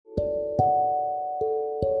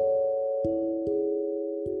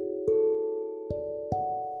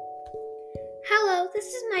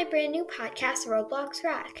this is my brand new podcast, Roblox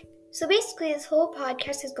Rock. So basically, this whole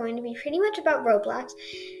podcast is going to be pretty much about Roblox.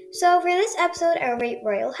 So for this episode, I'll rate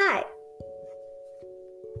Royale high.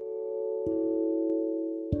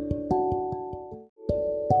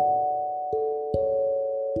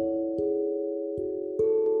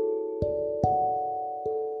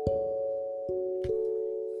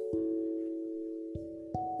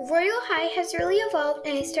 Royale High has really evolved,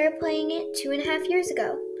 and I started playing it 2.5 years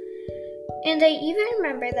ago. And I even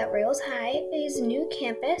remember that Royale High's new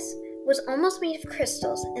campus was almost made of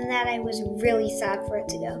crystals, and that I was really sad for it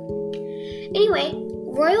to go. Anyway,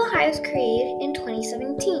 Royale High was created in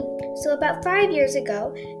 2017, so about 5 years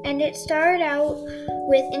ago, and it started out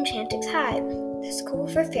with Enchantix High, the school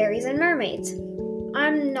for fairies and mermaids.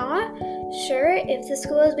 I'm not sure if the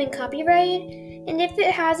school has been copyrighted, and if it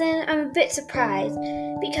hasn't, I'm a bit surprised,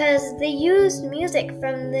 because they used music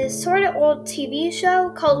from this sort of old TV show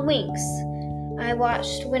called Winx I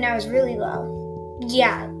watched when I was really low.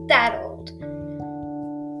 Yeah, that old.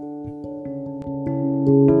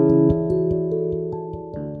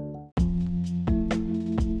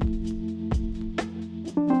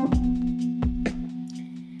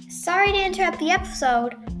 Sorry to interrupt the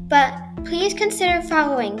episode, but please consider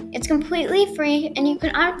following. It's completely free and you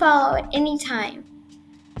can unfollow at any time.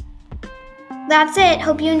 That's it.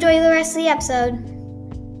 Hope you enjoy the rest of the episode.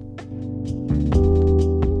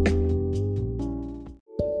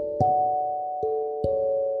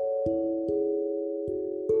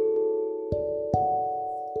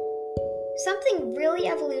 Something really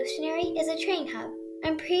evolutionary is a training hub.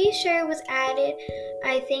 I'm pretty sure it was added,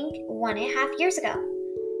 1.5 years ago.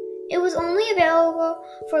 It was only available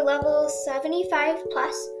for level 75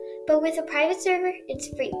 plus, but with a private server, it's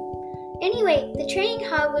free. Anyway, the training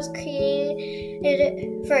hub was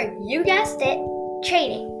created for, you guessed it,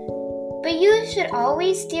 trading. But you should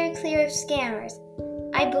always steer clear of scammers.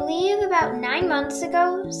 I believe about 9 months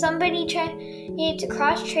ago, somebody tried to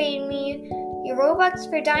cross-trade me your Robux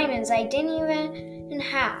for diamonds I didn't even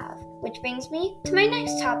have. Which brings me to my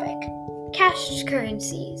next topic, cash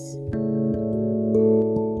currencies.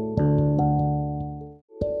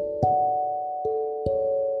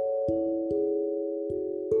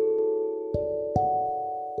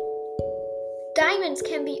 Diamonds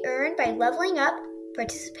can be earned by leveling up,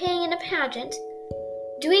 participating in a pageant,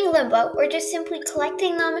 doing limbo, or just simply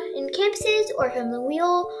collecting them in campuses or from the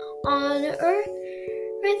wheel on Earth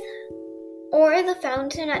or the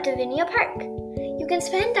fountain at Divinia Park. You can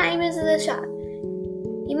spend diamonds in the shop.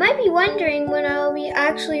 You might be wondering when I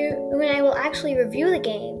will actually review the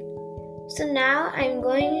game. So now I'm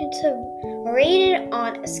going to rate it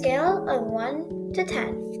on a scale of 1 to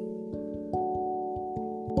 10.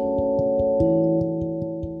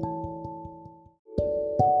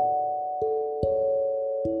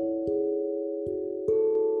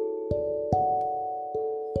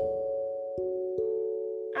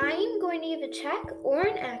 I am going to give a check or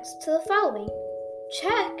an X to the following.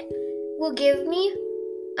 Check will give me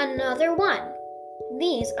another 1.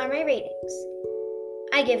 These are my ratings.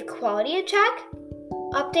 I give quality a check,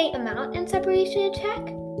 update amount and separation a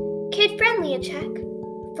check, kid-friendly a check,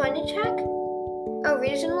 fun a check,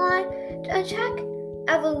 original a check,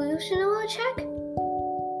 evolutional a check,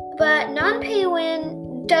 but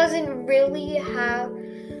non-pay-to-win doesn't really have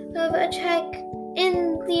a check,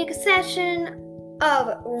 in the exception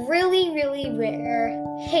of really, really rare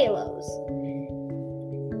halos.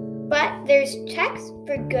 But there's checks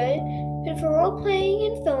for good for role-playing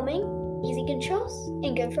and filming, easy controls,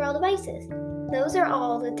 and good for all devices. Those are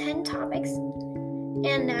all the 10 topics.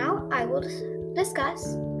 And now I will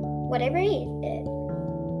discuss what I rated it.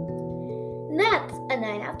 That's a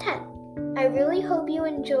 9 out of 10. I really hope you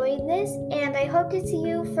enjoyed this, and I hope to see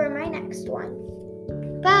you for my next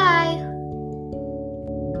one. Bye!